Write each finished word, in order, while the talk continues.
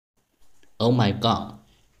Oh my god,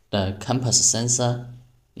 the compass sensor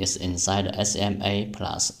is inside the sm8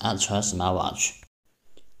 Plus Ultra smartwatch.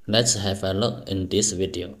 Let's have a look in this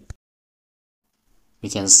video. We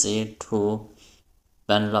can see two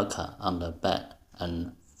band lockers on the back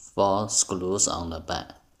and 4 screws on the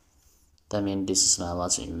back. That means this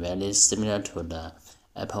smartwatch is very similar to the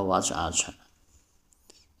Apple Watch Ultra.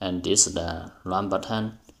 And this is the run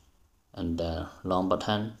button and the long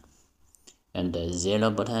button and the 0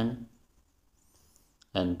 button,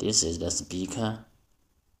 and this is the speaker.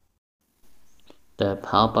 The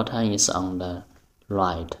power button is on the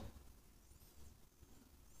right.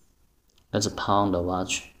 Let's power on the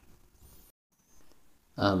watch.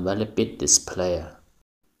 A very big display.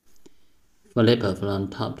 Flip from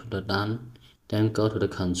top to the down, then go to the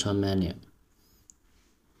control menu.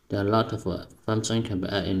 There are a lot of functions can be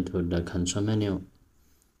added into the control menu,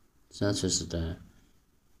 such as the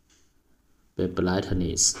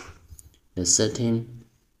brightness, the setting,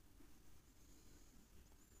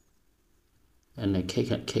 and the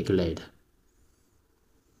calculate.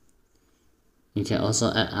 You can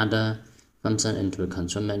also add other functions into the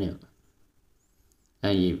control menu.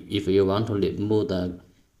 And if you want to remove the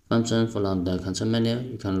function from the control menu,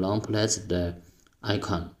 you can long press the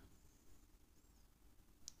icon.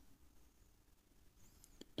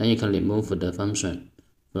 Then you can remove the function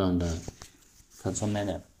from the control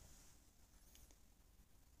menu.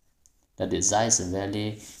 The design is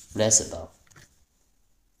very flexible.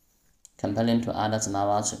 Comparing to other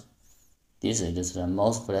smartwatches, this is the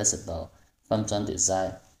most flexible function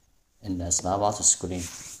design in the smartwatch screen.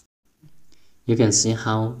 You can see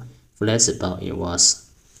how flexible it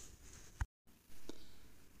was.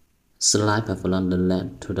 Slide from the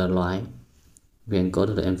left to the right. We can go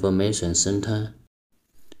to the information center.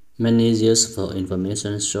 Many useful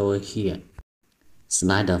information shown here.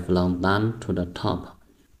 Slide from down to the top.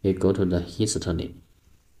 We go to the history.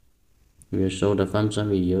 We will show the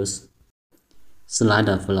function we use.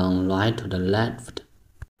 Slide from right to the left.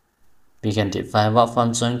 We can define what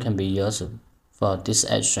function can be used for this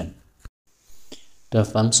action. The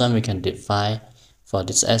function we can define for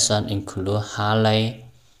this action include heart rate,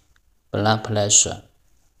 blood pressure,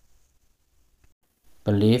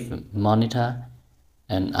 belief monitor,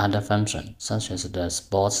 and other functions such as the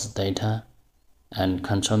sports data and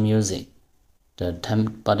control music, the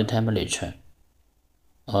body temperature,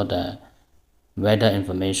 or the weather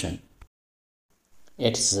information.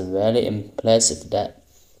 It is very impressive that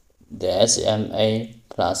the sm8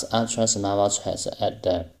 Plus Ultra smartwatch has added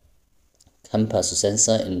the compass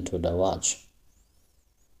sensor into the watch.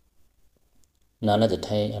 Now let's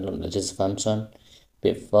take a look at this function.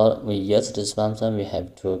 Before we use this function, we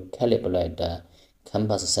have to calibrate the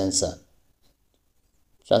compass sensor.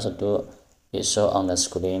 Just do it show on the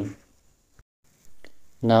screen.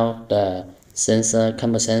 Now the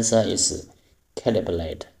compass sensor is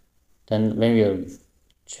calibrated. Then when you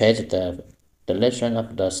change the direction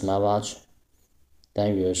of the smartwatch,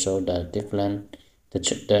 then we will show the different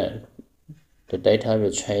the data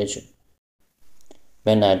will change.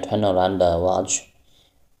 When I turn around the watch,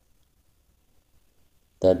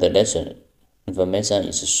 the direction information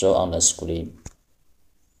is shown on the screen.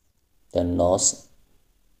 The north.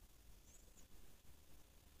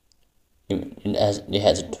 It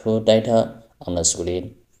has two data on the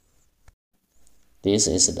screen. This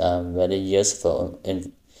is a very useful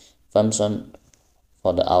function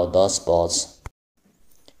for the outdoor sports.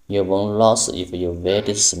 You won't lose if you wear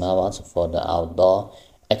this smartwatch for the outdoor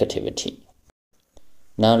activity.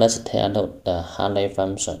 Now let's take a look at the heart rate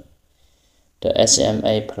function. The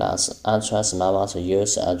sm8 Plus Ultra smartwatch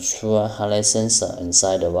uses a true heart rate sensor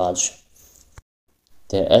inside the watch.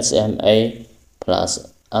 The sm8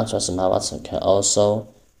 Plus Ultra smartwatch can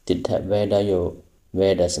also detect whether you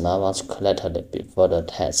wear the smartwatch correctly before the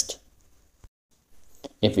test.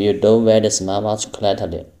 If you don't wear the smartwatch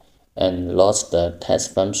correctly and lost the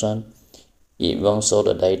test function, it won't show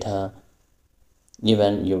the data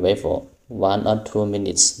even you wait for 1 or 2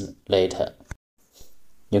 minutes later.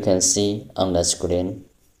 You can see on the screen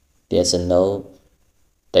there's no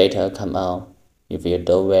data come out if you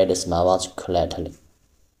don't wear the smartwatch correctly.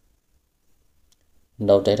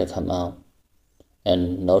 No data come out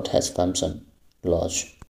and no test function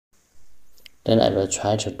lodged. Then I will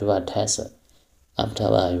try to do a test after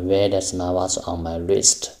I wear the smartwatch on my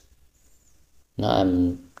wrist. Now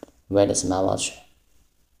I'm wearing the smartwatch.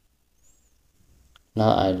 Now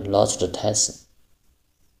I launch the test.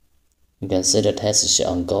 You can see the test is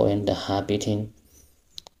ongoing, the heart beating,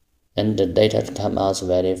 and the data come out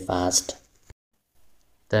very fast.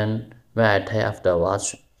 Then when I take off the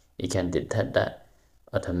watch, it can detect that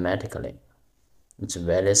automatically. It's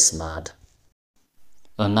very smart.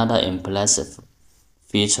 Another impressive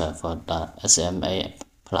feature for the sm8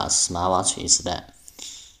 Plus smartwatch is that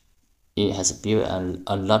it has built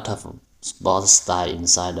a lot of sports style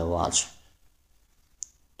inside the watch.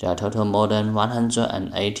 There are total more than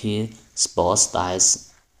 180 sports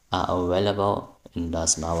styles are available in the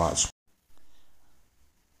smartwatch.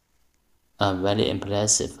 A very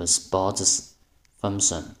impressive sports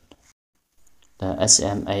function. The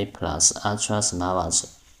sm8 Plus Ultra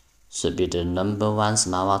smartwatch should be the #1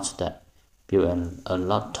 smartwatch that builds a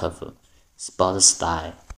lot of sports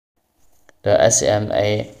style. The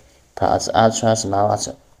sm8 Plus Ultra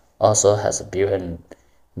smartwatch also has built-in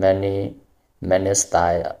many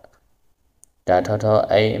styles. There are total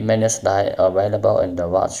 8 many styles available in the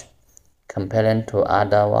watch. Compared to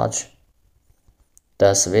other watches,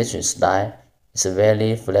 the switch style is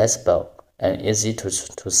very flexible and easy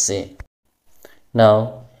to see.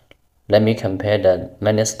 Now, let me compare the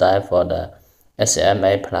many styles for the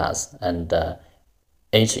sm8 Plus and the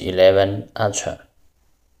H11 Ultra.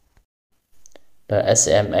 The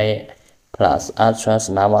sm8 Plus Ultra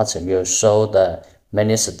smartwatch will show the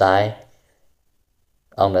many styles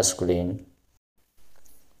on the screen,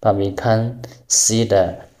 but we can't see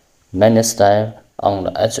the many styles on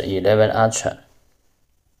the H11 Ultra.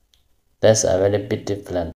 That's a very big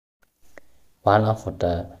difference. One of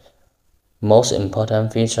the most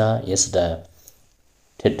important features is the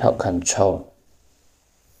TikTok control.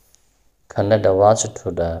 Connect the watch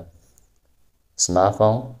to the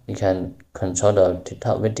smartphone, you can control the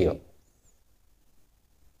TikTok video.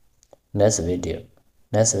 Next video,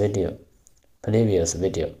 previous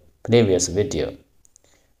video,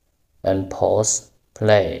 and pause,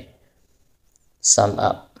 play, sum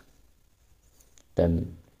up.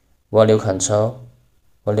 Then volume control,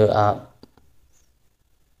 volume up,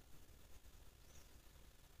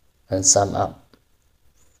 and sum up.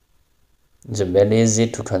 It's very easy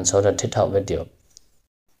to control the TikTok video.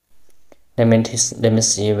 Let me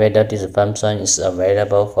see whether this function is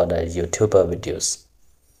available for the YouTuber videos.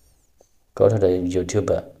 Go to the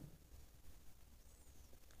YouTuber.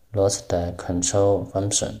 Load the control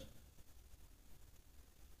function.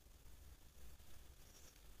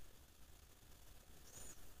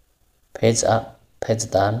 Page up, page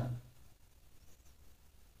down.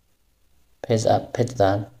 Page up, page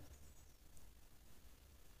down.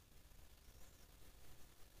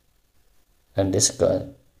 And this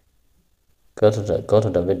go to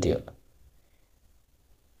the video.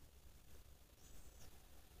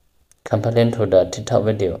 Compared to the TikTok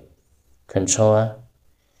video controller,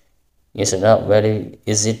 it's not very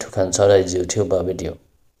easy to control the YouTuber video.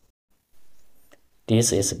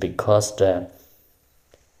 This is because the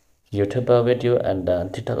YouTuber video and the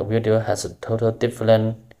TikTok video has a total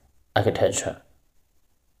different architecture.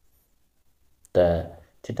 The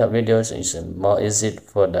TikTok videos is more easy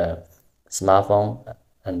for the smartphone,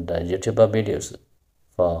 and the YouTuber videos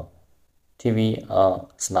for TV or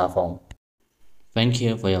smartphone. Thank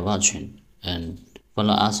you for your watching, and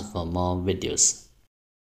follow us for more videos.